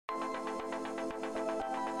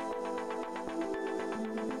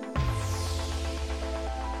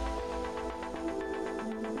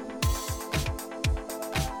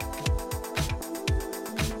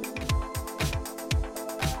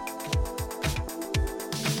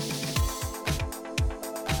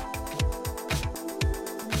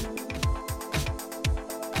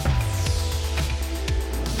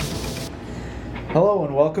Hello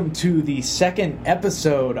and welcome to the second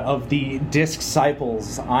episode of the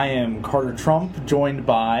Disc-Ciples. I am Carter Trump, joined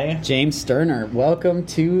by James Sterner. Welcome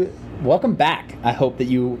back. I hope that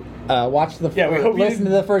you watched listen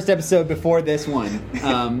to the first episode before this one.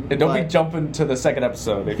 And don't be jumping to the second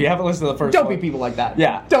episode. If you haven't listened to the first one. Don't be people like that.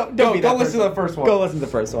 Yeah. Don't be that Go listen to the first one. Go listen to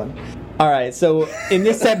the first one. All right, so in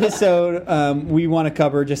this episode, we want to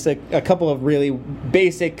cover just a couple of really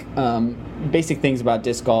basic things about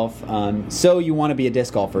disc golf. So you want to be a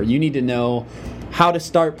disc golfer. You need to know how to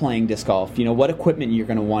start playing disc golf, what equipment you're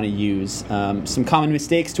going to want to use, some common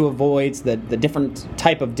mistakes to avoid, the different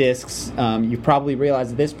type of discs. You've probably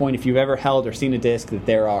realized at this point, if you've ever held or seen a disc, that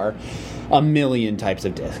there are a million types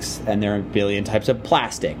of discs, and there are a billion types of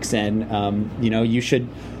plastics, and you should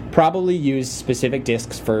probably use specific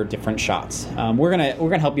discs for different shots. We're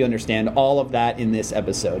gonna help you understand all of that in this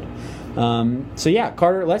episode.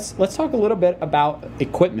 Carter, let's talk a little bit about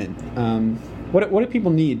equipment. What do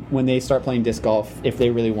people need when they start playing disc golf if they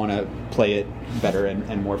really want to play it better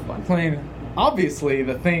and more fun? Obviously,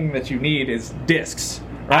 the thing that you need is discs,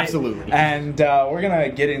 right? Absolutely. And we're gonna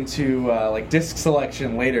get into disc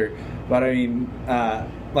selection later, but I mean,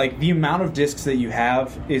 the amount of discs that you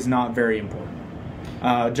have is not very important.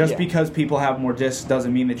 Because people have more discs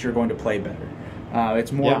doesn't mean that you're going to play better.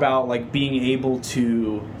 It's more about being able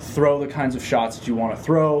to throw the kinds of shots that you want to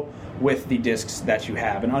throw with the discs that you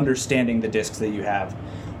have and understanding the discs that you have.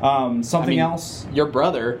 Else? Your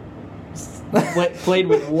brother played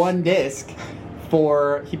with one disc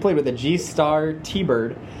he played with a G-Star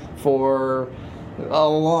T-Bird for a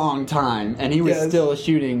long time, and he was still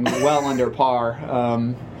shooting well under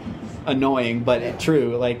par. Annoying, but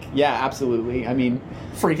true. Absolutely. I mean,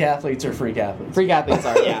 freak athletes are freak athletes. Freak athletes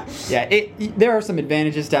are, yeah. There are some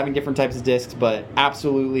advantages to having different types of discs, but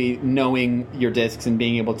absolutely knowing your discs and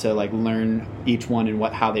being able to learn each one and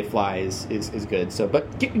how they fly is good. So,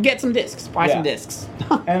 but get some discs. Buy some discs.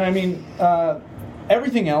 And I mean,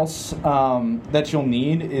 everything else that you'll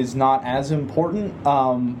need is not as important.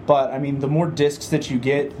 But I mean, the more discs that you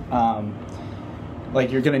get,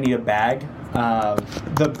 you're going to need a bag.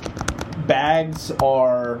 The bags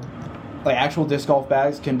are actual disc golf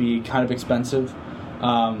bags can be kind of expensive.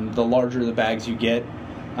 The larger the bags you get,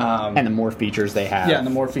 and the more features they have. Yeah, and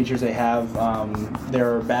the more features they have.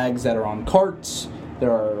 There are bags that are on carts.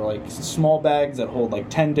 There are small bags that hold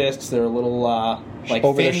 10 discs. They're a little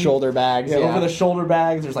over the shoulder bags. Yeah, over the shoulder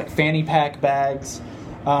bags. There's fanny pack bags.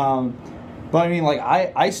 But I mean,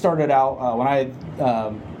 I started out when I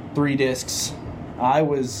had 3 discs. I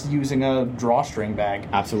was using a drawstring bag.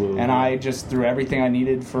 Absolutely. And I just threw everything I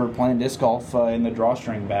needed for playing disc golf in the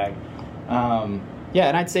drawstring bag. And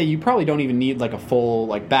I'd say you probably don't even need a full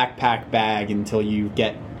backpack bag until you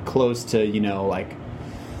get close to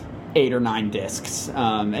 8 or 9 discs.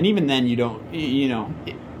 And even then you don't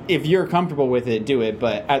if you're comfortable with it, do it.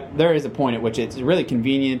 But there is a point at which it's really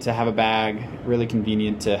convenient to have a bag, really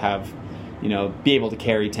convenient to have be able to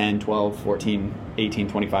carry 10, 12, 14, 18,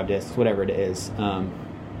 25 discs, whatever it is. And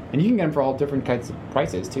you can get them for all different kinds of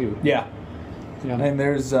prices, too. Yeah. And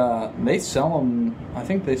there's, they sell them, I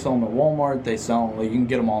think they sell them at Walmart. They sell them, you can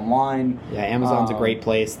get them online. Yeah, Amazon's a great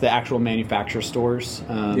place. The actual manufacturer stores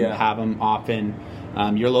have them often.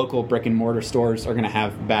 Your local brick and mortar stores are going to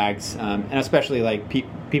have bags. And especially,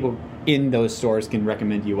 people in those stores can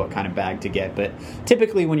recommend you what kind of bag to get. But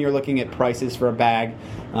typically when you're looking at prices for a bag,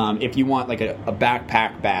 if you want a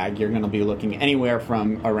backpack bag, you're going to be looking anywhere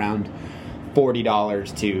from around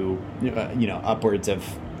 $40 to upwards of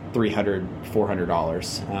 $300,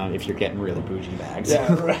 $400 if you're getting really bougie bags.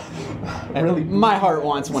 Yeah, really. My heart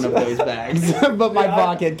wants one of those bags, but my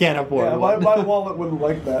pocket can't afford one. My wallet wouldn't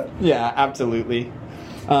like that. Yeah, absolutely.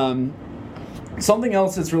 Something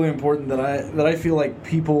else that's really important that I feel like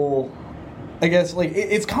people, I guess,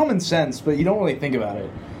 it's common sense, but you don't really think about it.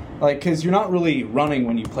 Because you're not really running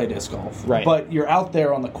when you play disc golf. Right. But you're out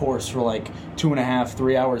there on the course for 2.5,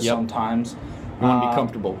 3 hours sometimes. You want to be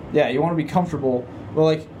comfortable. Yeah, you want to be comfortable.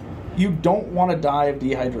 But, you don't want to die of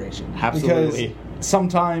dehydration. Absolutely. Because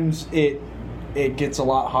sometimes it gets a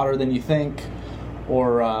lot hotter than you think,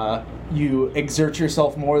 or you exert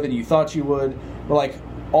yourself more than you thought you would. But,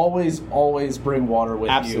 always bring water with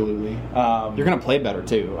you. Absolutely. You're going to play better,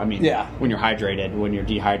 too. I mean, when you're hydrated. When you're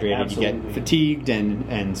dehydrated, you get fatigued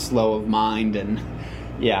and slow of mind. And,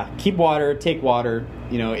 keep water, take water.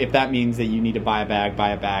 If that means that you need to buy a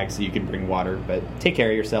bag so you can bring water. But take care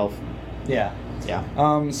of yourself. Yeah.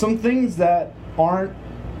 Yeah. Some things that aren't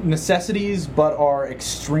necessities but are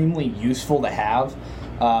extremely useful to have.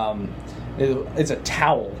 It's a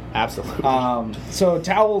towel. Absolutely. So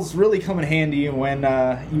towels really come in handy when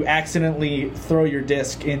you accidentally throw your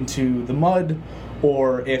disc into the mud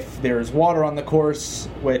or if there's water on the course,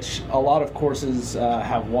 which a lot of courses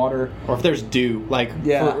have water. Or if there's dew. Like,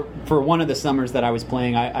 for one of the summers that I was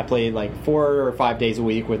playing, I played like 4 or 5 days a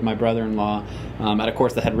week with my brother-in-law at a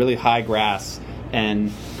course that had really high grass.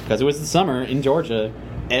 And because it was the summer in Georgia,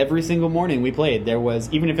 every single morning we played, there was,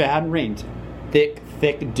 even if it hadn't rained, thick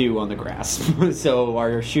dew on the grass. So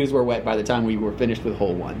our shoes were wet by the time we were finished with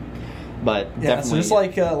hole 1. But definitely, so just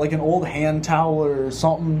like an old hand towel or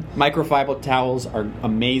something. Microfiber towels are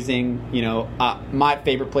amazing. You know, my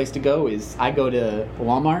favorite place to go is I go to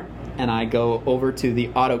Walmart and I go over to the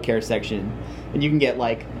auto care section, and you can get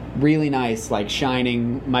like really nice, like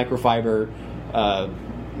shining microfiber,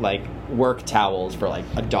 like work towels for like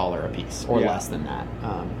 $1 a piece or less than that.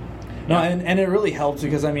 And it really helps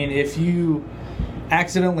because I mean, if you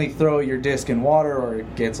accidentally throw your disc in water or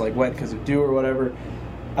it gets like wet because of dew or whatever,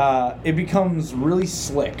 it becomes really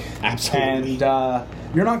slick. Absolutely. And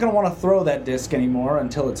you're not going to want to throw that disc anymore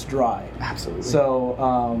until it's dry. Absolutely.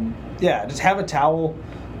 So, just have a towel.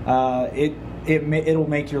 It'll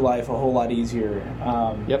make your life a whole lot easier.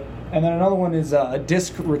 Yep. And then another one is a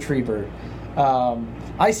disc retriever.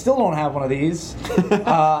 I still don't have one of these.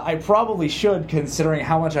 I probably should, considering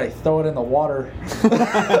how much I throw it in the water.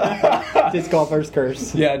 Disc golfer's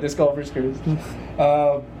curse. Yeah, disc golfer's curse.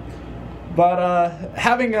 But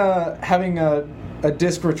having a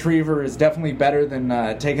disc retriever is definitely better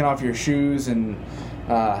than taking off your shoes and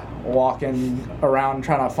walking around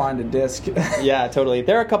trying to find a disc. Yeah, totally.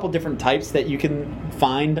 There are a couple different types that you can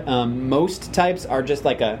find. Most types are just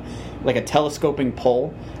like a telescoping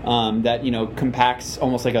pole that compacts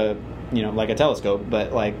almost like a telescope,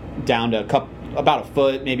 but like down to about a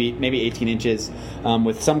foot, maybe 18 inches,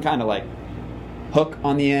 with some kind of like hook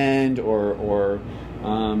on the end or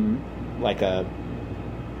like a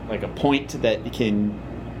point that can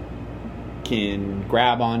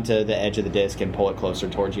grab onto the edge of the disc and pull it closer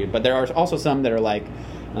towards you. But there are also some that are like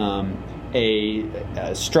a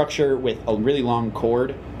structure with a really long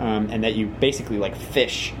cord, and that you basically like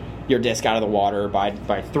fish your disc out of the water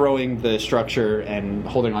by throwing the structure and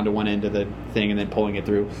holding onto one end of the thing and then pulling it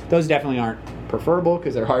through. Those definitely aren't preferable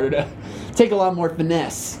because they're harder to take a lot more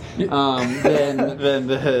finesse than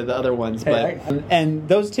the other ones. But and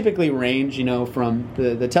those typically range, from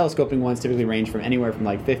the telescoping ones typically range from anywhere from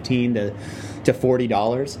like $15 to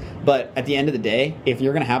 $40. But at the end of the day, if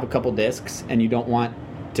you're going to have a couple discs and you don't want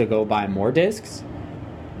to go buy more discs,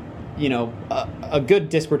 a good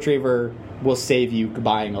disc retriever will save you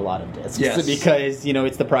buying a lot of discs. Yes. Because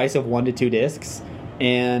it's the price of 1 to 2 discs.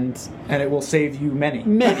 And it will save you many.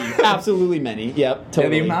 Absolutely many. Yep,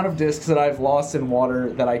 totally. Yeah, the amount of discs that I've lost in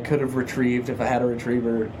water that I could have retrieved if I had a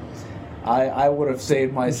retriever, I would have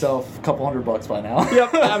saved myself a couple $100 by now.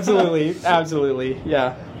 Yep, absolutely,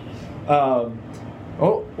 yeah.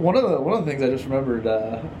 One of the things I just remembered,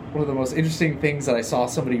 one of the most interesting things that I saw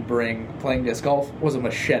somebody bring playing disc golf was a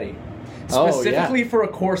machete. Specifically for a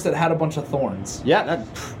course that had a bunch of thorns. Yeah,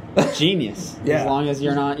 that's genius. Yeah. As long as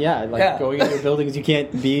you're not, going into buildings you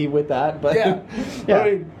can't be with that. But yeah. Yeah.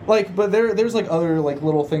 I mean, but there's like other like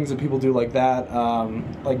little things that people do like that,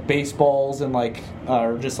 like baseballs and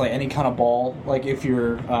or just like any kind of ball. Like if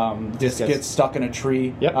your disc gets stuck in a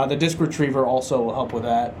tree, the disc retriever also will help with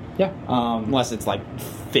that. Yeah. Unless it's like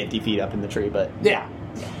 50 feet up in the tree, but yeah.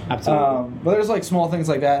 Absolutely. But there's like small things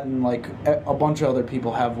like that, and like a bunch of other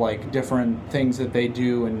people have like different things that they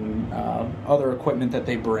do and other equipment that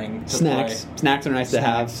they bring to snacks. play. Snacks are nice to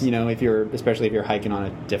have, especially if you're hiking on a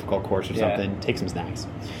difficult course or something. Take some snacks.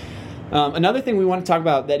 Another thing we want to talk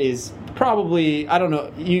about that is probably, I don't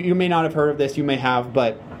know, you may not have heard of this, you may have,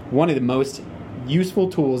 but one of the most useful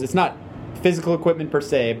tools, it's not physical equipment per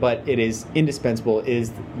se, but it is indispensable, is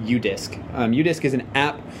UDisc. UDisc is an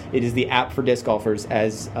app. It is the app for disc golfers,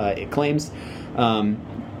 as it claims.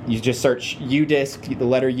 You just search UDisc, the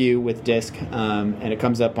letter U with disc, and it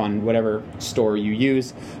comes up on whatever store you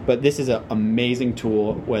use. But this is an amazing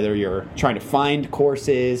tool, whether you're trying to find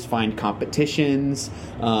courses, find competitions,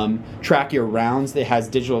 track your rounds. It has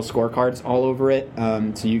digital scorecards all over it,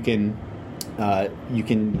 so you can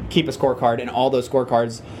keep a scorecard, and all those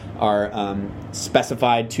scorecards are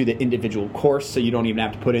specified to the individual course, so you don't even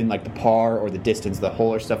have to put in like the par or the distance of the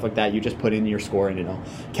hole or stuff like that. You just put in your score and it'll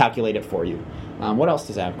calculate it for you. What else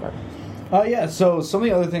does it have, Carter? So some of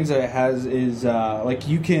the other things that it has is like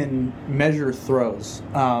you can measure throws.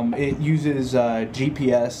 It uses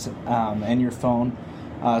GPS and your phone,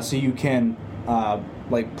 so you can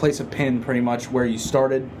like place a pin pretty much where you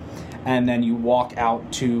started, and then you walk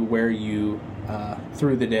out to where you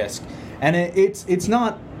threw the disc. And it's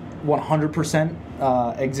not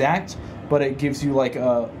 100% exact, but it gives you like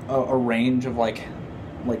a range of like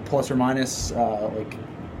like plus or minus like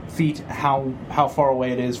feet how far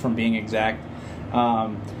away it is from being exact.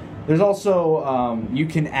 There's also you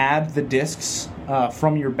can add the discs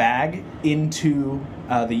from your bag into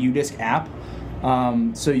the UDisc app.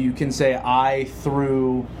 So you can say I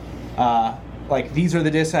threw like these are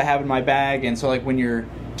the discs I have in my bag, and so like when you're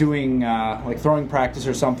doing like throwing practice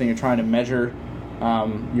or something, you're trying to measure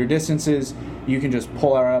your distances, you can just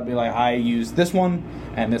pull it out and be like, I used this one,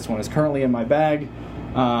 and this one is currently in my bag.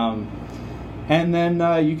 And then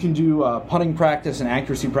you can do putting practice and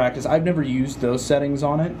accuracy practice. I've never used those settings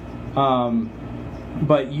on it,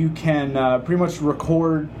 but you can pretty much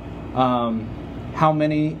record how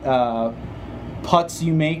many putts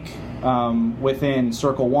you make within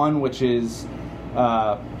circle 1, which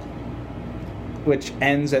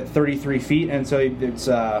ends at 33 feet, and so it's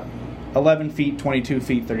 11 feet, 22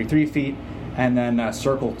 feet, 33 feet, and then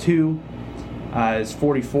circle 2 is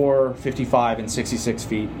 44, 55, and 66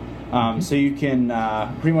 feet. So you can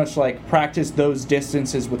pretty much like practice those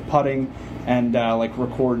distances with putting and like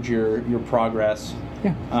record your progress.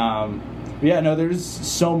 Yeah. No, there's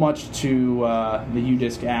so much to the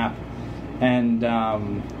UDisc app, and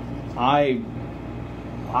I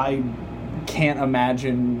can't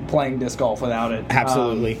imagine playing disc golf without it.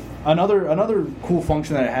 Absolutely. Another cool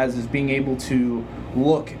function that it has is being able to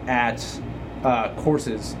look at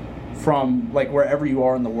courses from like wherever you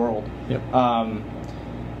are in the world. Yep.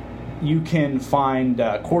 You can find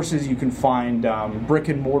courses. You can find brick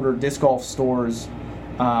and mortar disc golf stores,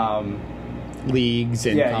 leagues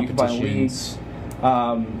and yeah, competitions. you can find leagues.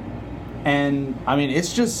 And I mean,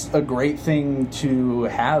 it's just a great thing to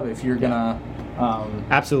have if you're gonna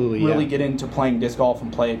absolutely really get into playing disc golf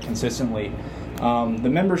and play it consistently. The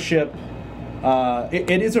membership, it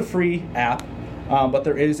is a free app, but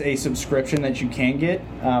there is a subscription that you can get,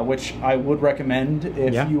 which I would recommend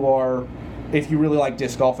if you really like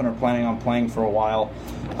disc golf and are planning on playing for a while.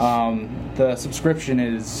 The subscription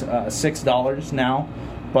is $6 now,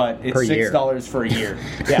 but it's $6 for a year.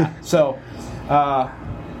 Yeah, so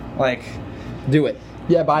like do it.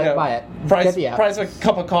 Yeah, buy it. Get the app. Price a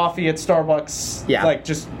cup of coffee at Starbucks. Yeah, like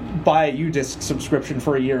just buy a UDisc subscription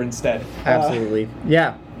for a year instead. Absolutely.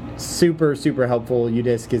 Yeah. Super, super helpful.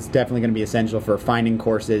 UDisc is definitely going to be essential for finding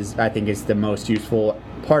courses. I think it's the most useful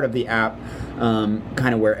part of the app,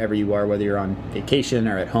 kind of wherever you are, whether you're on vacation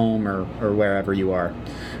or at home or wherever you are,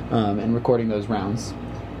 and recording those rounds.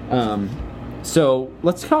 So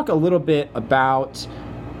let's talk a little bit about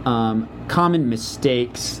common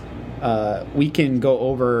mistakes. We can go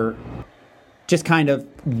over just kind of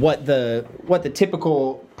what the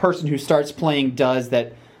typical person who starts playing does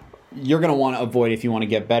that you're going to want to avoid if you want to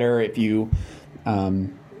get better. If you're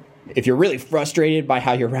really frustrated by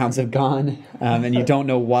how your rounds have gone, and you don't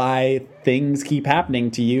know why things keep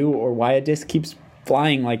happening to you or why a disc keeps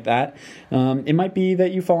flying like that, it might be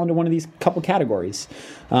that you fall into one of these couple categories.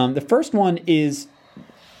 The first one is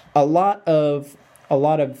a lot of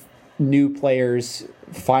new players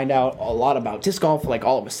find out a lot about disc golf like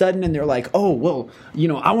all of a sudden, and they're like, oh, well,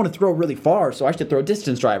 I want to throw really far, so I should throw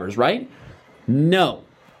distance drivers, right? No.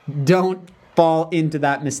 Don't fall into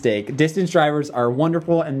that mistake. Distance drivers are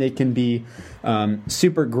wonderful, and they can be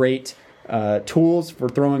super great tools for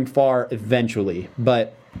throwing far eventually.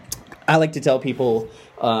 But I like to tell people,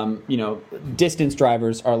 distance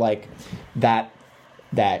drivers are like that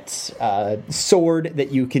sword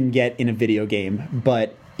that you can get in a video game.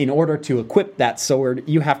 But in order to equip that sword,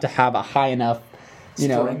 you have to have a high enough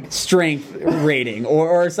strength rating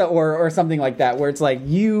or something like that, where it's like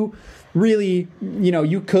you really,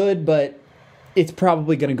 you could, but it's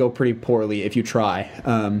probably going to go pretty poorly if you try.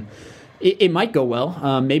 It might go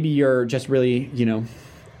well. Maybe you're just really,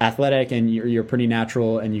 athletic and you're pretty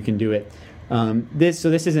natural and you can do it. This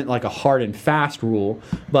isn't like a hard and fast rule,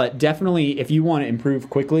 but definitely if you want to improve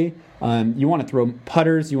quickly, you want to throw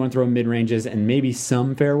putters, you want to throw mid-ranges and maybe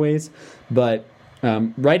some fairways, but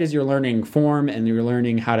right as you're learning form and you're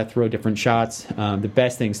learning how to throw different shots, the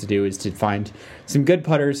best things to do is to find some good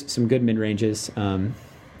putters, some good mid-ranges, and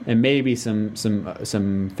maybe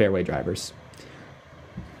some fairway drivers.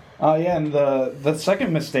 Yeah, and the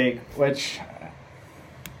second mistake, which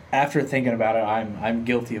after thinking about it, I'm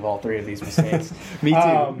guilty of all three of these mistakes.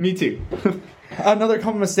 Me too. Another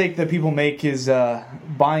common mistake that people make is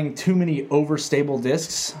buying too many overstable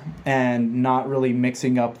discs and not really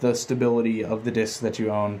mixing up the stability of the discs that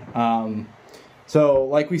you own. So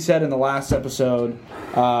like we said in the last episode,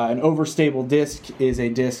 an overstable disc is a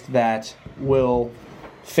disc that will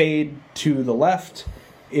fade to the left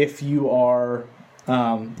if you are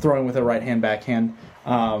throwing with a right hand backhand.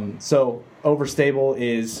 So overstable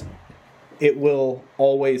is it will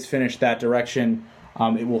always finish that direction.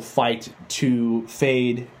 it will fight to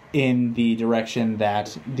fade in the direction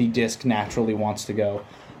that the disc naturally wants to go.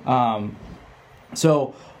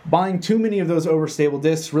 So buying too many of those overstable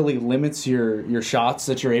discs really limits your shots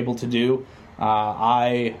that you're able to do.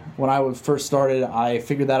 When I first started, I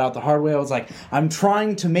figured that out the hard way. I was like, I'm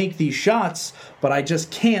trying to make these shots, but I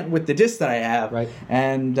just can't with the disc that I have. Right.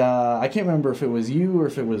 And I can't remember if it was you or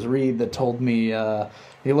if it was Reed that told me.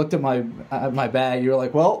 He looked at my bag. You were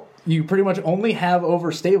like, well, you pretty much only have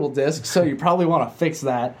overstable discs, so you probably want to fix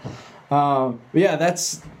that. But yeah,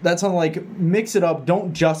 that's on, like, mix it up.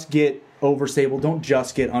 Don't just get overstable. Don't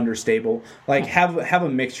just get understable. Like, have a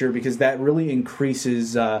mixture, because that really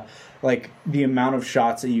increases like the amount of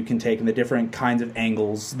shots that you can take and the different kinds of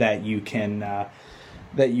angles that you can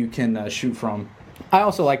shoot from. I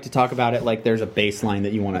also like to talk about it like there's a baseline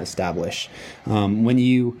that you want to establish. When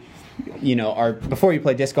you are, before you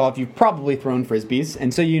play disc golf, you've probably thrown frisbees,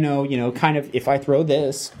 and so kind of, if I throw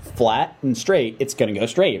this flat and straight, it's going to go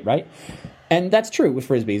straight, right? And that's true with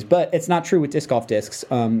frisbees, but it's not true with disc golf discs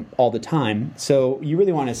all the time. So you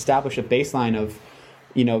really want to establish a baseline of,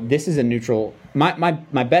 this is a neutral. My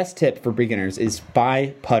best tip for beginners is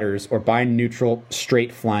buy putters or buy neutral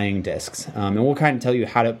straight flying discs, and we'll kind of tell you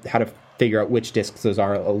how to figure out which discs those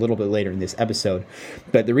are a little bit later in this episode.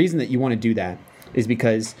 But the reason that you want to do that is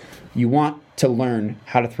because you want to learn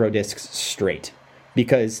how to throw discs straight.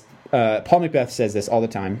 Because Paul McBeth says this all the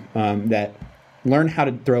time, that learn how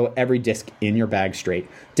to throw every disc in your bag straight.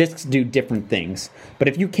 Discs do different things, but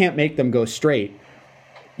if you can't make them go straight,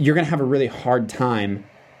 you're going to have a really hard time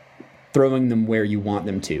throwing them where you want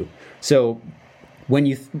them to. So when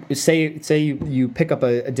you say you pick up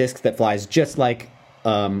a disc that flies just like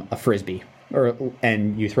a frisbee,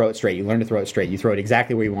 and you throw it straight, you learn to throw it straight, you throw it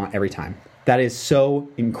exactly where you want every time. That is so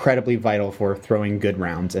incredibly vital for throwing good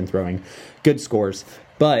rounds and throwing good scores.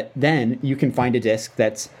 But then you can find a disc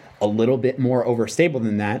that's a little bit more overstable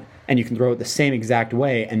than that, and you can throw it the same exact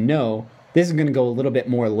way and know this is going to go a little bit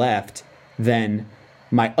more left than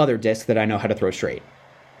my other disc that I know how to throw straight.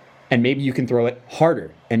 And maybe you can throw it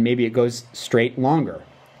harder, and maybe it goes straight longer.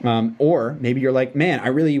 Or maybe you're like, man, I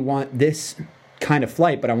really want this kind of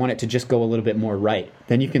flight, but I want it to just go a little bit more right.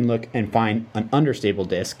 Then you can look and find an understable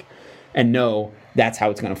disc and know that's how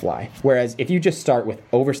it's going to fly. Whereas if you just start with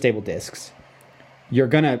overstable discs, you're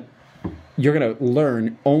gonna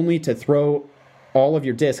learn only to throw all of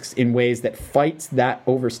your discs in ways that fights that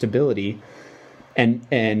overstability,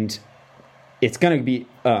 and it's gonna be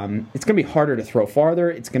harder to throw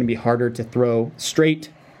farther. It's gonna be harder to throw straight.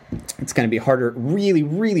 It's gonna be harder, really,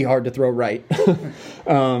 really hard to throw right,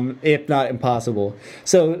 if not impossible.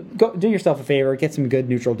 So go do yourself a favor, get some good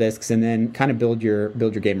neutral discs, and then kind of build your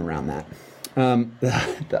game around that.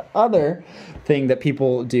 The other thing that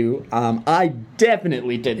people do, I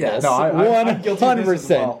definitely did this. No, I'm guilty of this as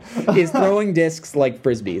well. is throwing discs like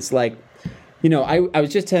frisbees. Like, I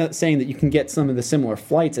was just saying that you can get some of the similar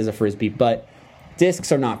flights as a frisbee, but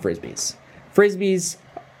discs are not frisbees. Frisbees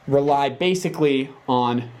rely basically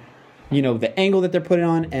on, the angle that they're put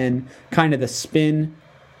on and kind of the spin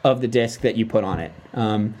of the disc that you put on it.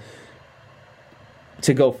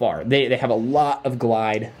 To go far. They have a lot of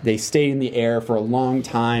glide. They stay in the air for a long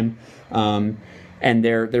time, and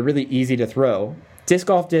they're really easy to throw. Disc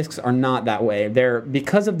golf discs are not that way.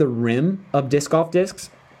 Because of the rim of disc golf discs,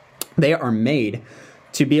 they are made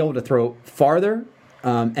to be able to throw farther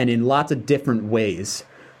and in lots of different ways.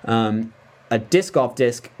 A disc golf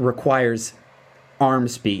disc requires arm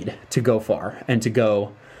speed to go far and to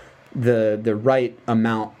go the right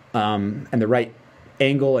amount and the right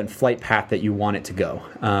angle and flight path that you want it to go.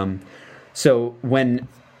 So when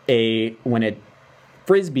a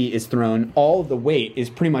frisbee is thrown, all of the weight is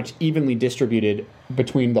pretty much evenly distributed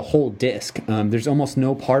between the whole disc. There's almost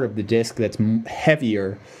no part of the disc that's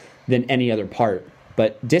heavier than any other part.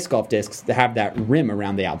 But disc golf discs have that rim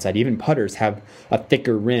around the outside. Even putters have a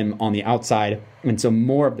thicker rim on the outside, and so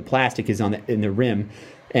more of the plastic is in the rim.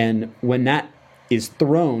 And when that is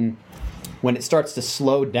thrown, when it starts to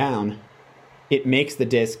slow down, it makes the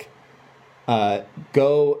disc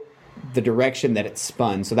go the direction that it's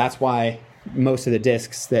spun. So that's why most of the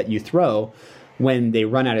discs that you throw, when they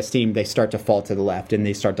run out of steam, they start to fall to the left and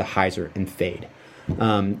they start to hyzer and fade.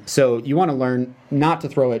 So you want to learn not to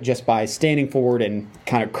throw it just by standing forward and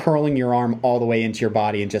kind of curling your arm all the way into your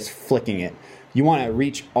body and just flicking it. You want to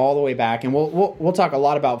reach all the way back, and we'll talk a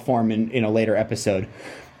lot about form in a later episode.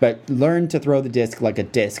 But learn to throw the disc like a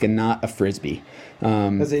disc and not a frisbee.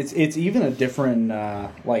 Because it's even a different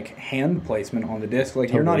hand placement on the disc.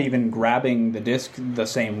 Like, you're not even grabbing the disc the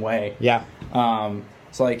same way. Yeah.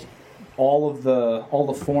 It's like all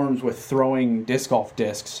the forms with throwing disc golf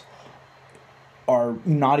discs are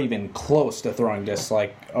not even close to throwing discs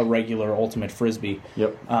like a regular ultimate frisbee.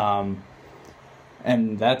 Yep.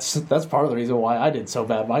 And that's part of the reason why I did so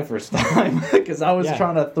bad my first time, because I was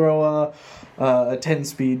trying to throw a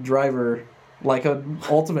 10-speed driver like an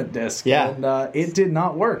ultimate disc, and it did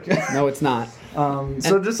not work. No, it's not.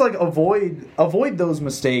 So just like avoid those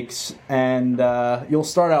mistakes, and you'll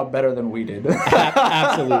start out better than we did.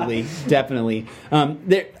 Absolutely, definitely.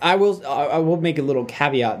 I will make a little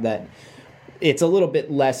caveat that it's a little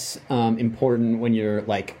bit less important when you're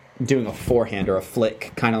like doing a forehand or a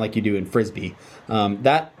flick, kind of like you do in frisbee.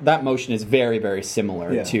 That motion is very, very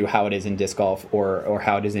similar to how it is in disc golf or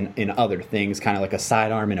how it is in other things, kind of like a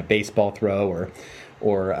sidearm in a baseball throw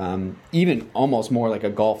or even almost more like a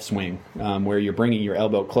golf swing, where you're bringing your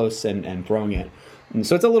elbow close and throwing it. And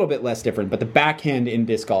so it's a little bit less different, but the backhand in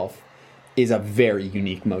disc golf is a very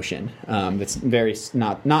unique motion. That's very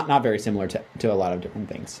not very similar to a lot of different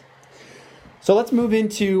things. So let's move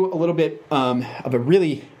into a little bit of a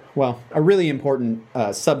really important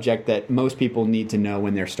subject that most people need to know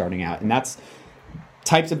when they're starting out, and that's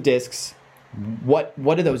types of discs. What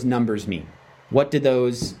do those numbers mean? What do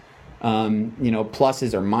those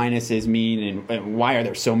pluses or minuses mean, and why are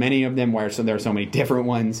there so many of them? Why are there so many different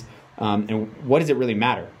ones? And what does it really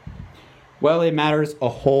matter? Well, it matters a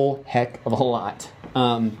whole heck of a lot.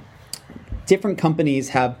 Different companies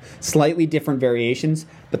have slightly different variations,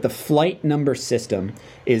 but the flight number system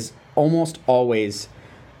is almost always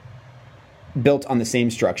built on the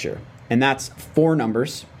same structure, and that's 4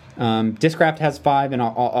 numbers. Discraft has 5, and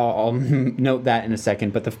I'll note that in a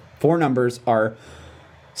second, but the 4 numbers are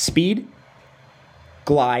speed,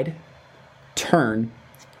 glide, turn,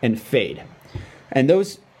 and fade. And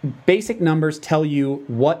those basic numbers tell you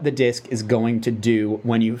what the disc is going to do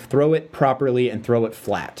when you throw it properly and throw it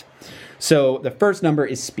flat. So the first number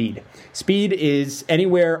is speed. Speed is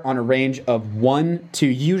anywhere on a range of 1 to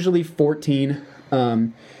usually 14,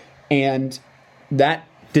 and that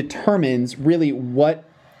determines really what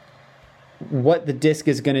the disc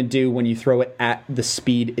is going to do when you throw it at the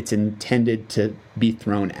speed it's intended to be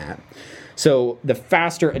thrown at. So the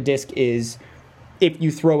faster a disc is, if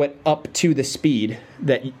you throw it up to the speed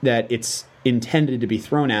that it's intended to be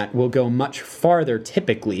thrown at, will go much farther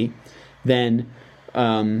typically than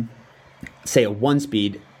say a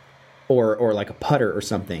 1-speed or like a putter or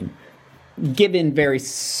something. Given very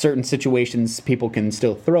certain situations, people can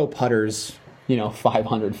still throw putters,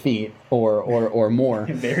 500 feet or more.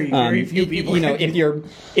 Very few people. If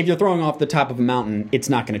you're throwing off the top of a mountain, it's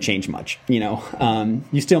not going to change much.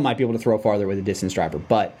 You still might be able to throw farther with a distance driver,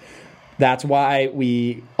 but that's why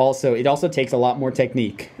it also takes a lot more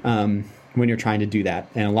technique when you're trying to do that,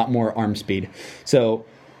 and a lot more arm speed. So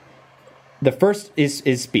the first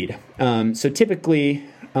is speed. So typically,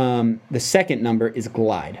 the second number is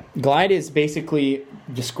glide. Glide is basically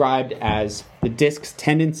described as the disc's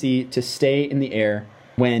tendency to stay in the air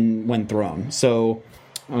when thrown. So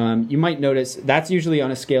you might notice that's usually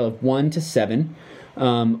on a scale of 1 to 7.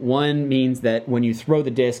 1 means that when you throw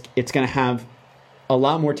the disc, it's going to have a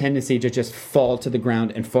lot more tendency to just fall to the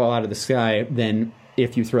ground and fall out of the sky than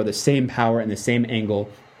if you throw the same power and the same angle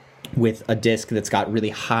with a disc that's got really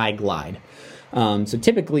high glide. So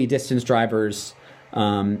typically distance drivers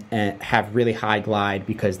have really high glide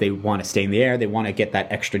because they want to stay in the air. They want to get that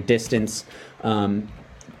extra distance.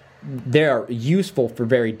 They're useful for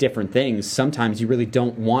very different things. Sometimes you really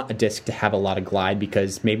don't want a disc to have a lot of glide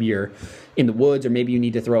because maybe you're in the woods, or maybe you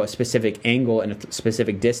need to throw a specific angle and a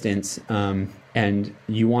specific distance, and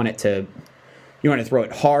you want to throw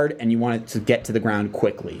it hard, and you want it to get to the ground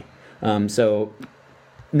quickly. So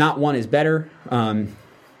not one is better.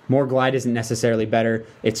 More glide isn't necessarily better.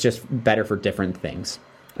 It's just better for different things.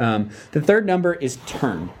 The third number is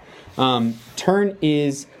turn. Turn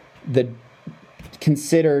is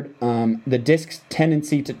considered the disc's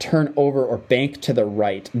tendency to turn over or bank to the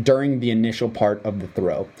right during the initial part of the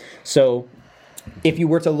throw. So if you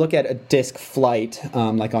were to look at a disc flight,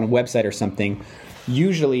 like on a website or something,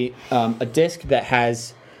 usually a disc that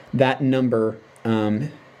has that number,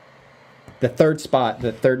 the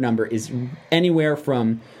third number is anywhere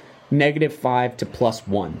from -5 to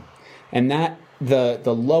 +1. And that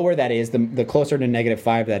the lower that is, the closer to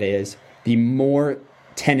 -5 that is, the more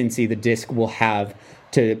tendency the disc will have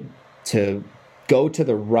to go to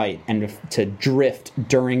the right and to drift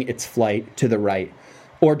during its flight to the right,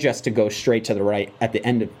 or just to go straight to the right at the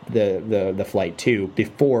end of the flight too,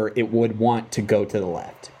 before it would want to go to the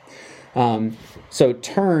left. So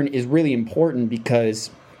turn is really important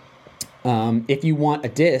because if you want a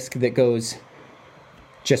disc that goes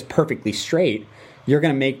just perfectly straight, you're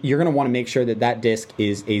gonna want to make sure that disc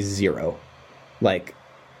is a 0, like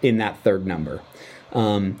in that third number,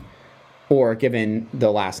 or given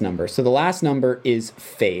the last number. So the last number is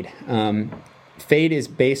fade. Fade is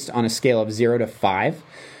based on a scale of 0 to 5,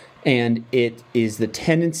 and it is the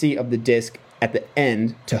tendency of the disc at the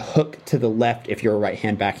end to hook to the left if you're a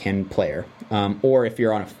right-hand backhand player, or if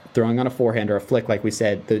you're throwing on a forehand or a flick, like we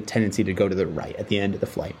said, the tendency to go to the right at the end of the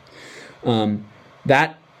flight.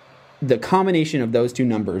 The combination of those two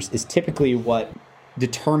numbers is typically what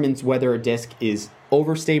determines whether a disc is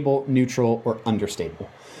overstable, neutral, or understable.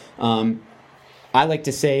 I like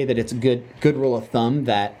to say that it's a good rule of thumb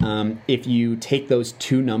that if you take those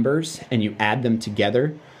two numbers and you add them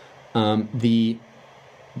together, the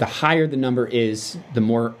higher the number is, the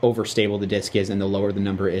more overstable the disc is, and the lower the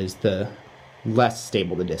number is, the less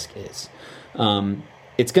stable the disc is.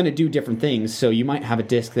 It's going to do different things, so you might have a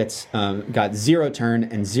disc that's got 0 turn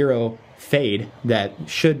and 0 fade that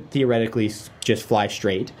should theoretically just fly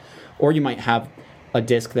straight, or you might have a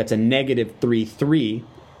disc that's a -3-3,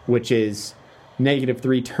 which is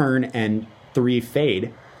 -3 turn and 3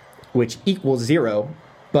 fade, which equals 0,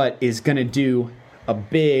 but is going to do a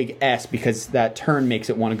big S because that turn makes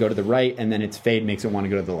it want to go to the right, and then its fade makes it want to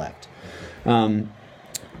go to the left.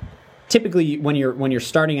 Typically, when you're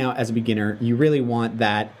starting out as a beginner, you really want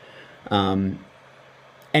that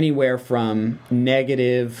anywhere from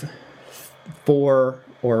 -4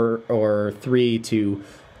 or 3 to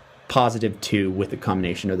 +2 with the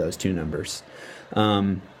combination of those two numbers.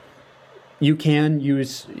 You can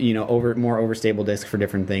use more overstable discs for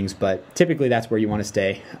different things, but typically that's where you want to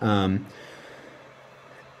stay.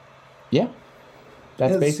 Yeah.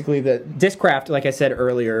 That's basically the Discraft. Like I said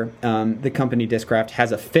earlier, the company Discraft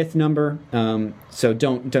has a 5th number, so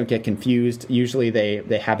don't get confused. Usually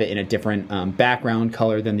they have it in a different background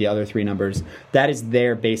color than the other 3 numbers. That is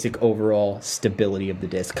their basic overall stability of the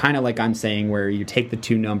disc. Kind of like I'm saying, where you take the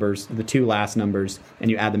 2 numbers, the 2 last numbers, and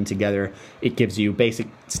you add them together, it gives you basic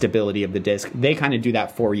stability of the disc. They kind of do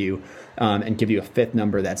that for you and give you a 5th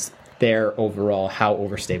number that's their overall, how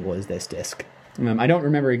overstable is this disc. I don't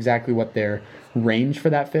remember exactly what their range for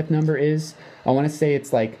that 5th number is. I want to say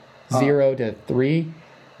it's like 0 to 3,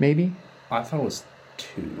 maybe. I thought it was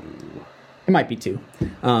 2. It might be 2,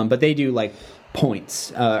 but they do like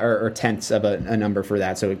points or tenths of a number for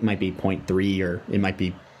that. So it might be 0.3 or it might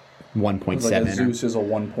be 1.7. Like Zeus is a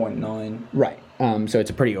 1.9. Right. So it's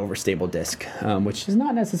a pretty overstable disc, which is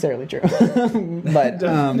not necessarily true. But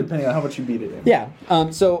depending on how much you beat it in. Yeah.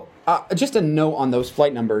 So just a note on those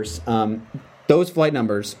flight numbers. Those flight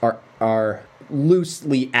numbers are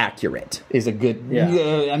loosely accurate. Is a good.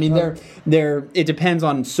 Yeah. I mean, they're. It depends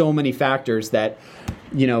on so many factors that,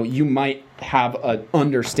 you might have an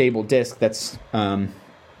understable disc that's,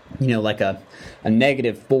 like a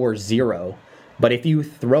 -4-0. But if you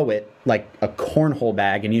throw it like a cornhole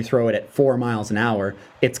bag and you throw it at 4 miles an hour,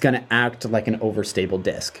 it's going to act like an overstable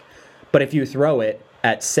disc. But if you throw it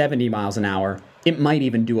at 70 miles an hour, it might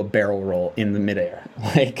even do a barrel roll in the midair.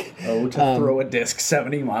 Throw a disc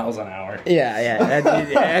 70 miles an hour. Yeah.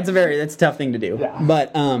 That's a tough thing to do. Yeah. But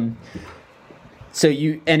and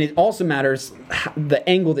it also matters the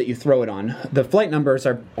angle that you throw it on. The flight numbers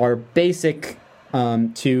are basic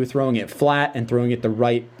to throwing it flat and throwing it the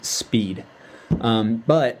right speed.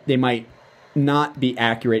 But they might not be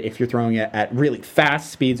accurate if you're throwing it at really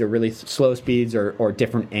fast speeds or really slow speeds or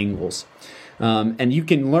different angles. And you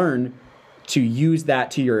can learn to use that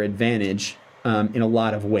to your advantage in a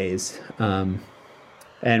lot of ways. And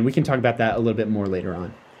we can talk about that a little bit more later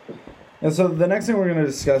on. And so the next thing we're going to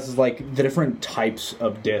discuss is like the different types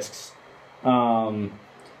of discs.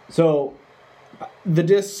 So the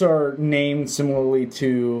discs are named similarly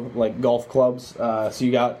to like golf clubs. So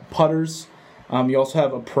you got putters. You also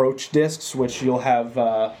have approach discs, which you'll have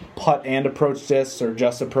putt and approach discs or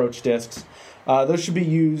just approach discs. Those should be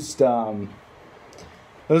used.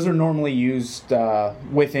 Those are normally used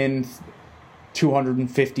within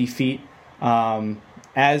 250 feet.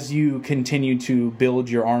 As you continue to build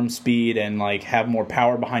your arm speed and like have more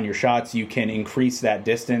power behind your shots, you can increase that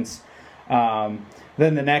distance. Then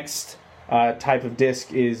the next type of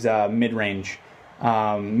disc is mid-range.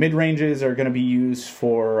 Mid-ranges are going to be used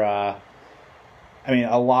for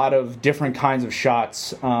a lot of different kinds of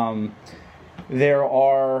shots. There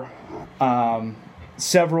are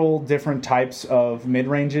several different types of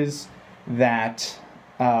mid-ranges that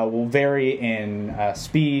will vary in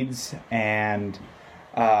speeds and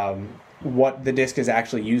what the disc is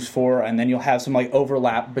actually used for, and then you'll have some like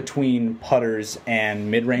overlap between putters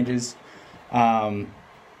and mid-ranges.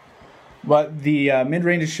 But the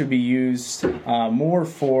mid-ranges should be used more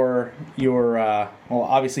for your,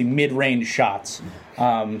 obviously mid-range shots.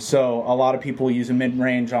 So a lot of people use a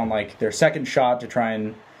mid-range on like their second shot to try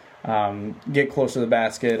and get close to the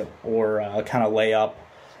basket or kind of lay up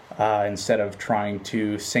instead of trying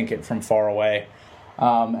to sink it from far away.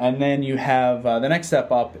 And then you have the next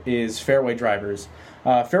step up is fairway drivers.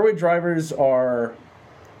 Fairway drivers are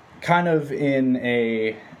kind of in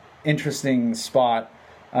a interesting spot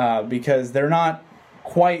because they're not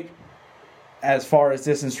quite as far as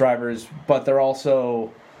distance drivers, but they're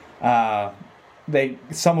also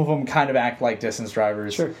some of them kind of act like distance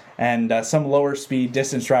drivers, sure. And some lower speed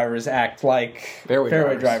distance drivers act like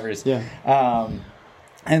fairway drivers. Yeah.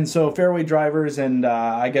 And so fairway drivers, and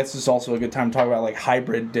I guess it's also a good time to talk about like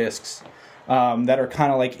hybrid discs that are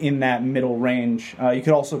kind of like in that middle range. You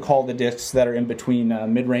could also call the discs that are in between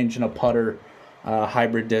mid-range and a putter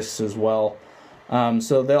hybrid discs as well.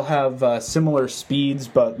 So they'll have similar speeds,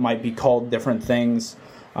 but might be called different things.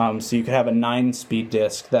 So you could have a 9-speed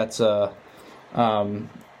disc that's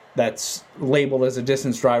labeled as a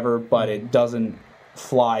distance driver, but it doesn't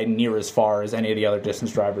fly near as far as any of the other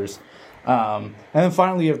distance drivers. And then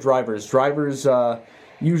finally you have drivers. Drivers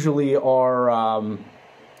usually are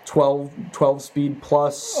 12 speed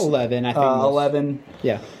plus 11, I think. 11.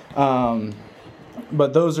 Yeah.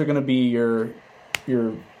 But those are going to be your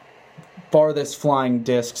farthest flying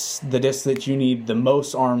discs, the discs that you need the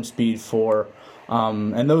most arm speed for.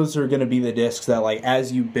 And those are going to be the discs that, like,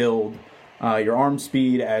 as you build your arm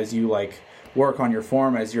speed, as you like work on your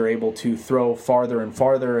form, as you're able to throw farther and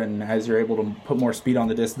farther, and as you're able to put more speed on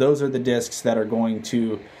the disc, those are the discs that are going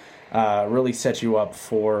to really set you up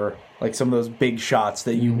for like some of those big shots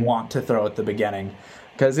that you want to throw at the beginning.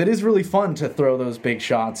 Because it is really fun to throw those big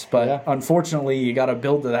shots, but unfortunately you got to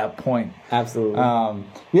build to that point. Absolutely.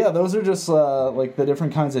 Those are just like the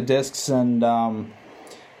different kinds of discs, and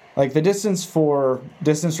like the distance for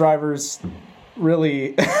distance drivers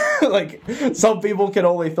really like some people can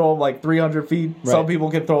only throw them like 300 feet. Right. Some people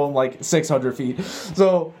can throw them like 600 feet.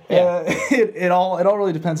 So it all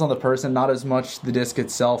really depends on the person, not as much the disc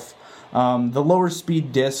itself. The lower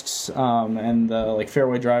speed discs and the like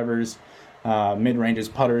fairway drivers, mid-ranges,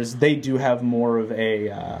 putters, they do have more of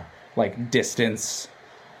a like distance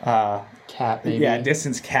cap, maybe. Yeah,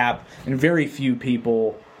 distance cap, and very few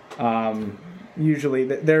people usually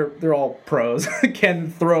they're all pros can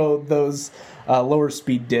throw those lower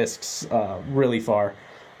speed discs really far.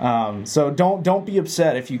 So don't be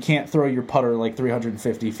upset if you can't throw your putter like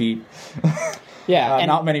 350 feet. Yeah, and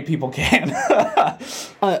not many people can.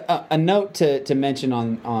 A note to mention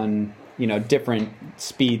on different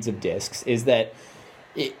speeds of discs is that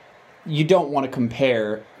you don't want to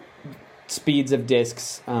compare speeds of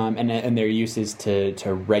discs and their uses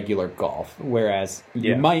to regular golf. Whereas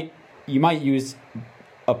you might use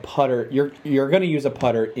a putter. You're going to use a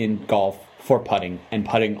putter in golf for putting and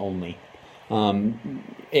putting only,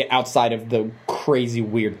 outside of the crazy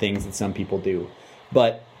weird things that some people do.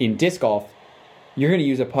 But in disc golf, you're going to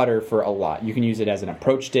use a putter for a lot. You can use it as an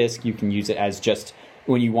approach disc. You can use it as just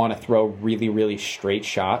when you want to throw really, really straight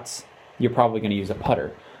shots. You're probably going to use a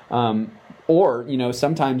putter. Or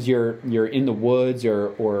sometimes you're in the woods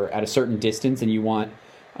or at a certain distance and you want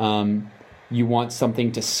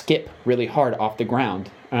something to skip really hard off the ground.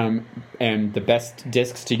 And the best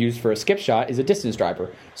discs to use for a skip shot is a distance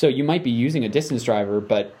driver. So you might be using a distance driver,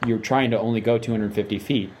 but you're trying to only go 250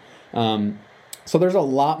 feet. So there's a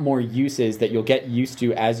lot more uses that you'll get used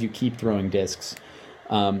to as you keep throwing discs.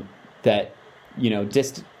 They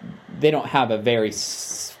don't have a very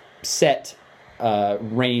set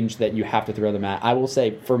range that you have to throw them at. I will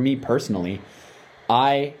say, for me personally,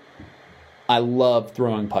 I love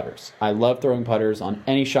throwing putters. I love throwing putters on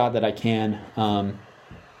any shot that I can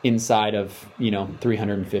inside of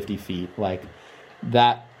 350 feet. Like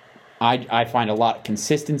that, I find a lot of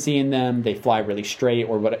consistency in them. They fly really straight,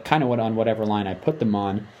 or on whatever line I put them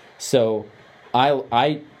on. So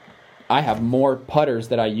I have more putters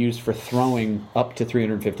that I use for throwing up to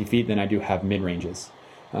 350 feet than I do have mid-ranges.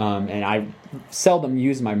 And I seldom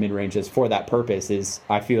use my mid-ranges for that purpose.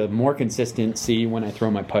 I feel more consistency when I throw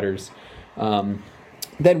my putters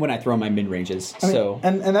than when I throw my mid-ranges.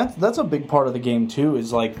 And that's a big part of the game too,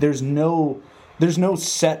 is like there's no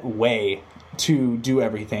set way to do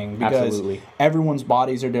everything, because Absolutely. Everyone's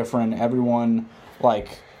bodies are different. Everyone's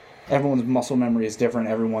muscle memory is different.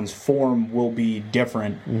 Everyone's form will be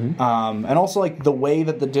different. Mm-hmm. And also like the way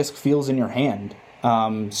that the disc feels in your hand.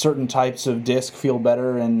 Certain types of disc feel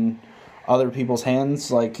better in other people's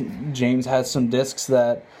hands. Like James has some discs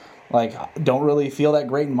that like don't really feel that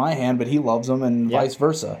great in my hand, but he loves them, and vice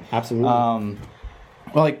versa. Absolutely.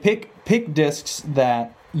 Pick discs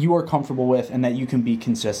that you are comfortable with and that you can be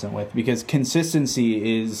consistent with, because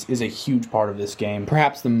consistency is a huge part of this game.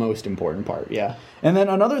 Perhaps the most important part, yeah. And then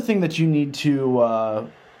another thing that you need to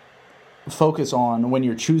focus on when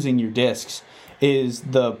you're choosing your discs is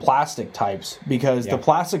the plastic types, because the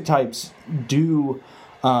plastic types do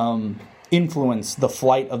influence the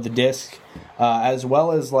flight of the disc, as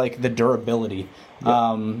well as like the durability.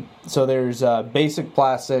 So there's basic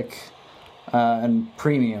plastic and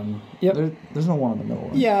premium. There's no one in the middle.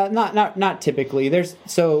 Right? Yeah, not typically. There's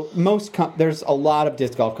there's a lot of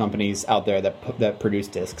disc golf companies out there that produce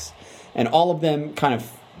discs, and all of them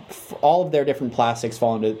all of their different plastics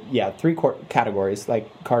fall into three categories.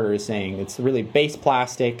 Like Carter is saying, it's really base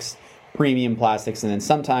plastics, premium plastics, and then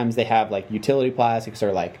sometimes they have like utility plastics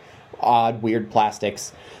or like odd weird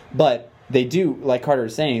plastics, but they do, like Carter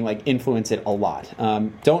is saying, like influence it a lot.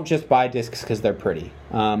 Don't just buy discs because they're pretty.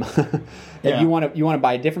 You want to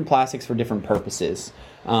buy different plastics for different purposes.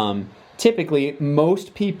 Typically,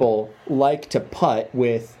 most people like to putt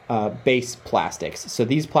with base plastics. So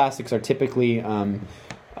these plastics are typically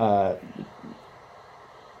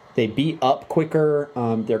they beat up quicker.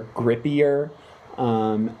 They're grippier.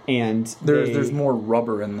 And there's more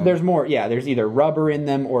rubber in them. There's more, there's either rubber in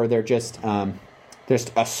them or they're just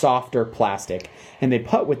a softer plastic. And they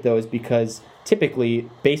putt with those because typically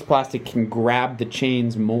base plastic can grab the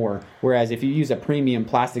chains more, whereas if you use a premium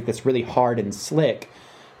plastic that's really hard and slick,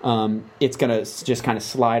 it's going to just kind of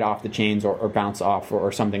slide off the chains or bounce off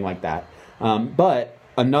or something like that. But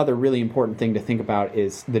another really important thing to think about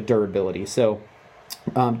is the durability. So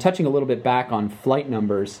touching a little bit back on flight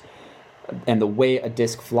numbers, and the way a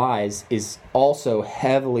disc flies is also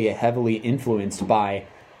heavily influenced by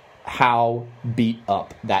how beat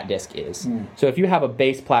up that disc is. So if you have a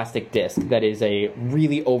base plastic disc that is a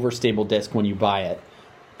really overstable disc when you buy it,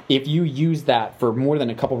 if you use that for more than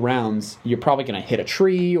a couple rounds, you're probably going to hit a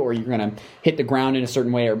tree, or you're going to hit the ground in a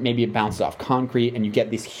certain way, or maybe it bounces off concrete and you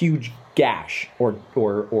get this huge gash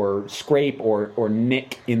or scrape or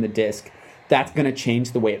nick in the disc. That's going to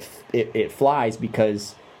change the way it flies,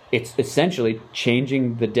 because it's essentially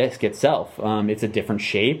changing the disc itself. It's a different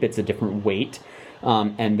shape, it's a different weight,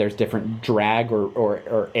 and there's different drag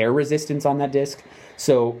or air resistance on that disc.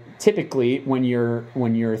 So typically, when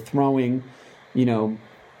you're throwing,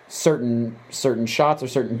 certain shots or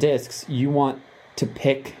certain discs, you want to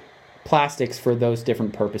pick plastics for those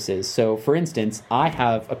different purposes. So, for instance, I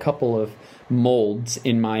have a couple of molds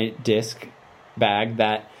in my disc bag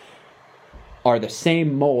that are the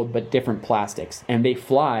same mold but different plastics, and they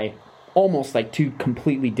fly almost like two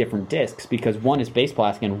completely different discs, because one is base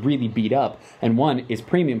plastic and really beat up, and one is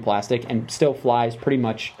premium plastic and still flies pretty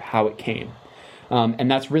much how it came.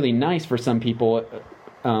 And that's really nice for some people,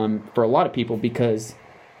 for a lot of people, because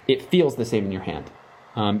it feels the same in your hand.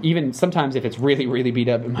 Even sometimes if it's really beat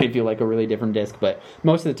up, it might feel like a really different disc, but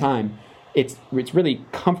most of the time it's really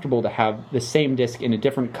comfortable to have the same disc in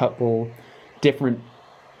a couple different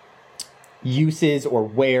uses or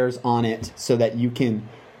wears on it, so that you can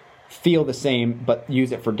feel the same but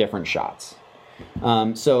use it for different shots.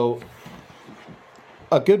 So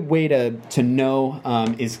a good way to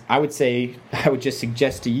know is, I would just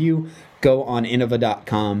suggest to you, go on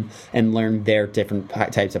Innova.com and learn their different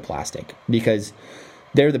types of plastic, because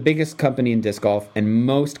they're the biggest company in disc golf, and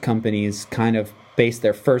most companies kind of base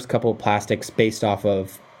their first couple of plastics based off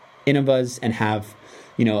of Innova's and have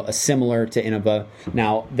a similar to Innova.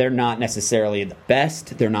 Now, they're not necessarily the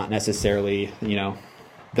best. They're not necessarily,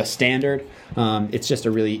 the standard. It's just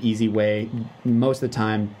a really easy way. Most of the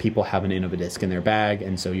time, people have an Innova disc in their bag,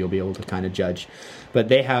 and so you'll be able to kind of judge. But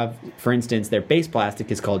they have, for instance, their base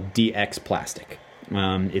plastic is called DX plastic.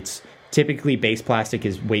 It's typically, base plastic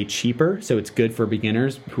is way cheaper, so it's good for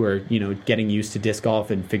beginners who are, getting used to disc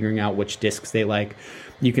golf and figuring out which discs they like.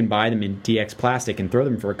 You can buy them in DX plastic and throw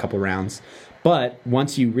them for a couple rounds. But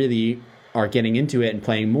once you really are getting into it and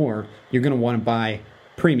playing more, you're going to want to buy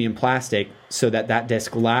premium plastic so that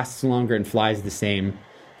disc lasts longer and flies the same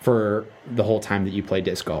for the whole time that you play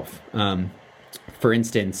disc golf. For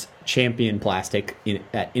instance, Champion plastic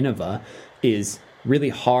at Innova is really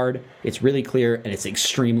hard, it's really clear, and it's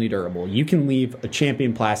extremely durable. You can leave a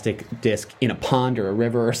Champion plastic disc in a pond or a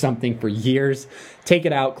river or something for years, take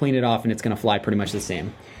it out, clean it off, and it's going to fly pretty much the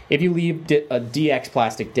same. If you leave a DX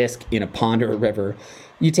plastic disc in a pond or a river,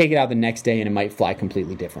 you take it out the next day and it might fly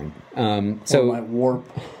completely different. So it might warp,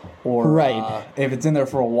 or if it's in there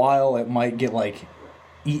for a while, it might get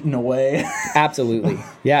eaten away. Absolutely,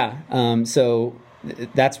 yeah. So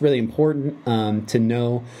that's really important to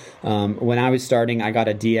know. When I was starting, I got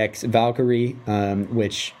a DX Valkyrie,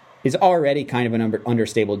 which is already kind of an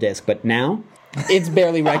understable disc, but now it's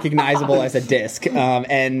barely recognizable as a disc,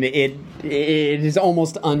 and it is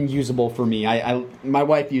almost unusable for me. My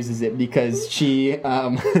wife uses it because she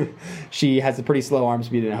she has a pretty slow arm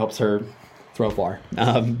speed, and it helps her far.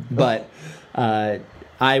 But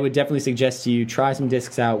I would definitely suggest you try some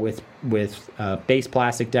discs out with base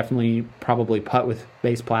plastic. Definitely, probably putt with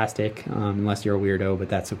base plastic, unless you're a weirdo, but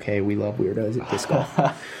that's okay. We love weirdos at disc golf.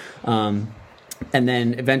 And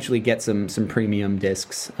then eventually get some premium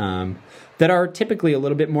discs that are typically a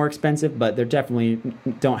little bit more expensive, but they're definitely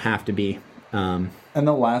don't have to be. And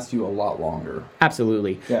they'll last you a lot longer.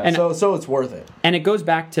 Absolutely. Yeah. And, so it's worth it. And it goes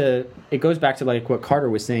back to like what Carter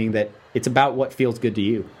was saying, that it's about what feels good to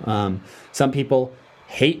you. Some people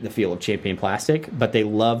hate the feel of Champion plastic, but they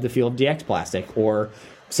love the feel of DX plastic. Or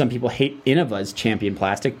some people hate Innova's Champion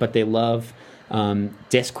plastic, but they love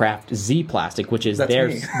Discraft Z plastic, which is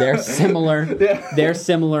they're similar. Yeah. They're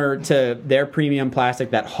similar to their premium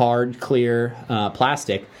plastic, that hard, clear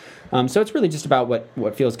plastic. So it's really just about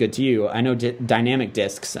what feels good to you. I know Dynamic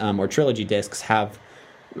discs or Trilogy discs have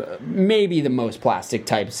maybe the most plastic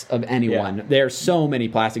types of anyone. Yeah. There are so many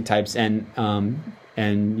plastic types, and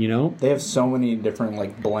they have so many different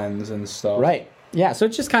like blends and stuff. Right. Yeah, so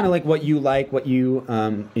it's just kind of like what you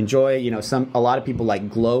enjoy. A lot of people like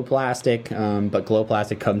glow plastic, but glow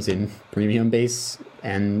plastic comes in premium base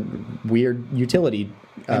and weird utility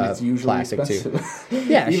and it's usually plastic expensive. Too.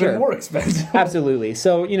 Yeah, even more expensive. Absolutely.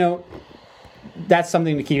 So that's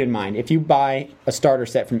something to keep in mind. If you buy a starter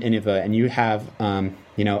set from Innova and you have a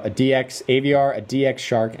DX Aviar, a DX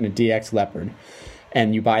Shark, and a DX Leopard,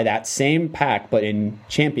 and you buy that same pack but in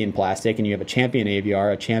Champion plastic, and you have a Champion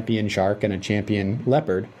Aviar, a Champion Shark, and a Champion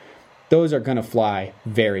Leopard, those are going to fly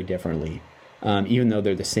very differently, even though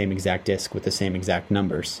they're the same exact disc with the same exact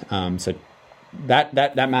numbers. So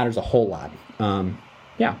that matters a whole lot.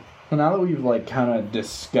 Yeah. So now that we've like kind of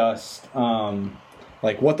discussed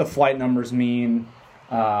like what the flight numbers mean,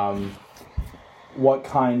 what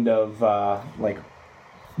kind of like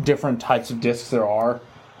different types of discs there are,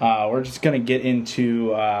 we're just going to get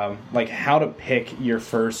into like how to pick your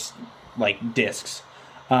first like discs,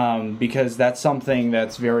 because that's something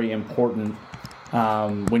that's very important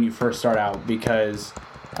when you first start out, because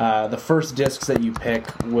the first discs that you pick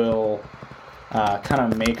will kind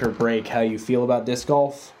of make or break how you feel about disc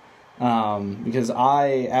golf. Because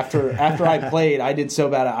after I played, I did so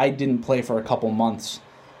bad I didn't play for a couple months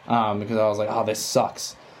because I was like, oh, this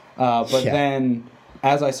sucks. Then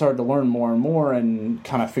as I started to learn more and more and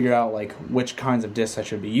kind of figure out like which kinds of discs I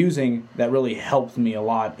should be using, that really helped me a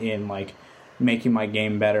lot in like making my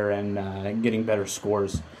game better and getting better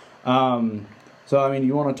scores. So I mean,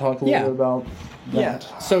 you want to talk a little bit about that?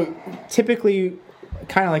 Yeah. So typically,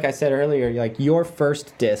 kind of like I said earlier, like your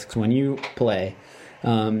first discs when you play.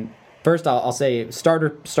 First, I'll say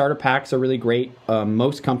starter packs are really great.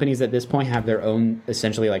 Most companies at this point have their own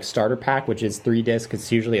essentially like starter pack, which is 3 discs.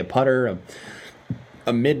 It's usually a putter,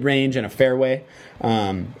 a mid-range, and a fairway.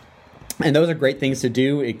 And those are great things to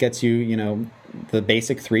do. It gets you, the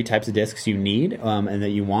basic 3 types of discs you need and that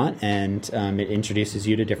you want, and it introduces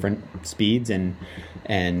you to different speeds and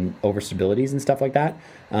overstabilities and stuff like that.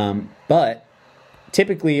 But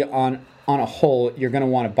typically on a hole, you're going to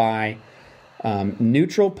want to buy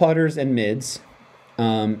neutral putters and mids,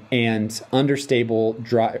 and understable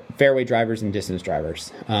fairway drivers and distance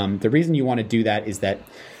drivers. The reason you want to do that is that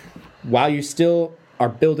while you still are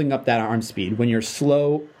building up that arm speed, when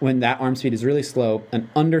that arm speed is really slow, an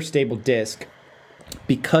understable disc,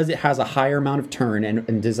 because it has a higher amount of turn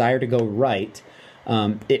and desire to go right,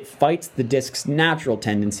 it fights the disc's natural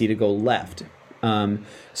tendency to go left.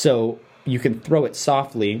 So you can throw it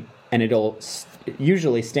softly, and it'll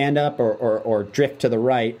usually stand up or drift to the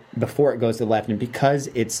right before it goes to the left. And because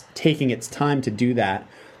it's taking its time to do that,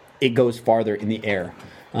 it goes farther in the air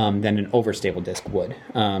than an overstable disc would.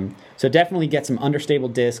 So definitely get some understable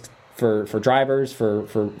discs for drivers,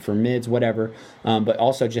 for mids, whatever. But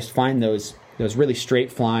also just find those really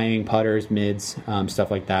straight flying putters, mids,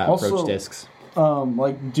 stuff like that, also, approach discs.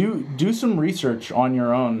 Like do some research on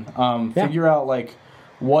your own. Figure out like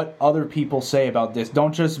what other people say about this.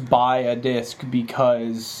 Don't just buy a disc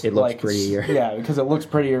because it looks prettier. Yeah, because it looks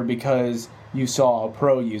prettier because you saw a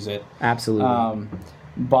pro use it. Absolutely.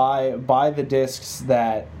 Buy the discs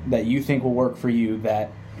that you think will work for you,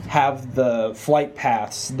 that have the flight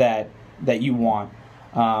paths that you want,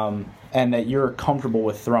 and that you're comfortable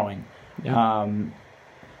with throwing. Yeah.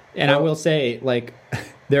 I will say, like,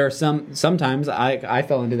 there are sometimes I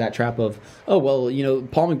fell into that trap of, oh, well,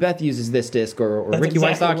 Paul McBeth uses this disc, or Ricky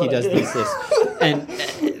Wysocki does this disc.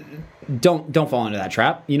 And don't fall into that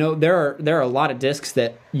trap. There are a lot of discs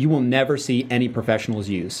that you will never see any professionals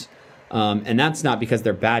use. And that's not because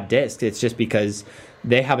they're bad discs. It's just because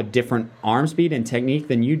they have a different arm speed and technique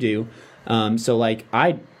than you do. So, like,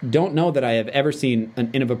 I don't know that I have ever seen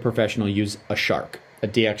an Innova professional use a Shark, a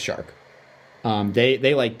DX Shark.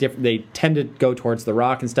 They like they tend to go towards the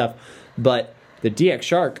rock and stuff, but the DX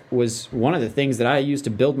Shark was one of the things that I used to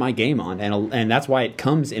build my game on, and that's why it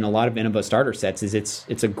comes in a lot of Innova starter sets. Is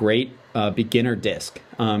it's a great beginner disc.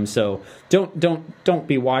 So don't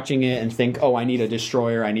be watching it and think, oh, I need a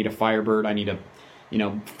destroyer, I need a Firebird, I need a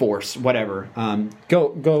force, whatever.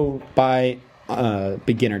 Go buy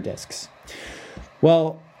beginner discs.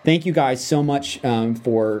 Well, thank you guys so much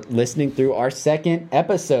for listening through our second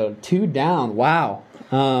episode. 2 down. Wow.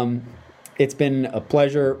 It's been a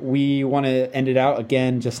pleasure. We want to end it out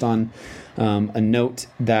again just on a note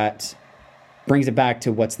that brings it back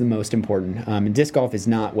to what's the most important. And disc golf is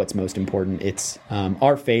not what's most important. It's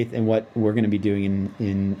our faith and what we're going to be doing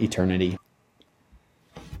in eternity.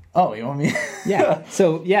 Oh, you want me? Yeah.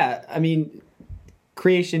 So, yeah, I mean,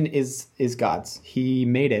 creation is God's. He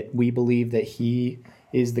made it. We believe that he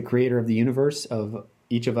is the creator of the universe, of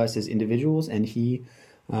each of us as individuals, and he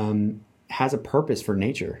has a purpose for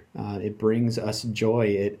nature. It brings us joy.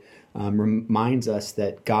 It reminds us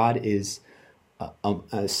that God is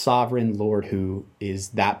a sovereign Lord who is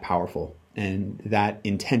that powerful and that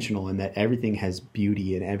intentional, and that everything has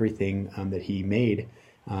beauty, and everything that he made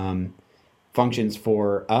functions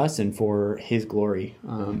for us and for his glory.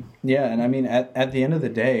 Yeah, and I mean, at the end of the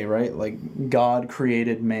day, right, like God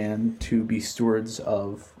created man to be stewards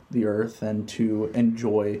of the earth and to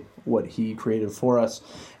enjoy what he created for us.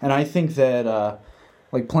 And I think that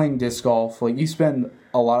like playing disc golf, like you spend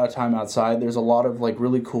a lot of time outside. There's a lot of like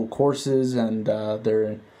really cool courses, and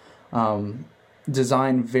they're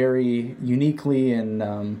designed very uniquely, and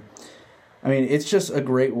I mean, it's just a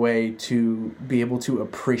great way to be able to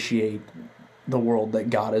appreciate the world that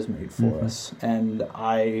God has made for us. And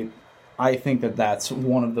I think that that's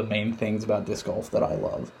one of the main things about disc golf that I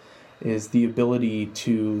love, is the ability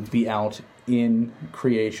to be out in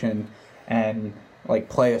creation and like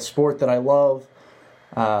play a sport that I love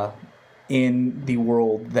in the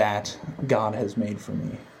world that God has made for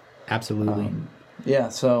me. Absolutely. Yeah.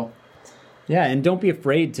 So. Yeah, and don't be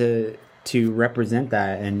afraid to represent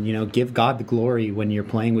that, and give God the glory when you're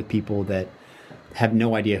playing with people that have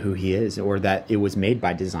no idea who he is, or that it was made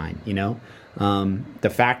by design. The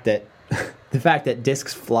fact that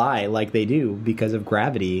discs fly like they do because of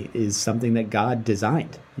gravity is something that God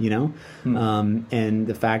designed. And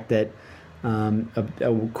the fact that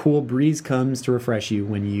a cool breeze comes to refresh you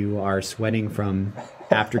when you are sweating from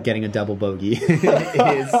after getting a double bogey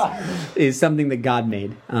is something that God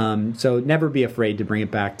made. So never be afraid to bring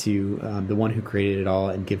it back to the one who created it all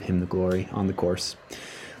and give him the glory on the course.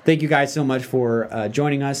 Thank you guys so much for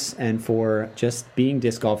joining us and for just being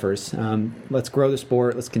disc golfers. Let's grow the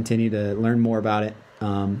sport. Let's continue to learn more about it.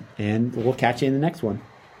 And we'll catch you in the next one.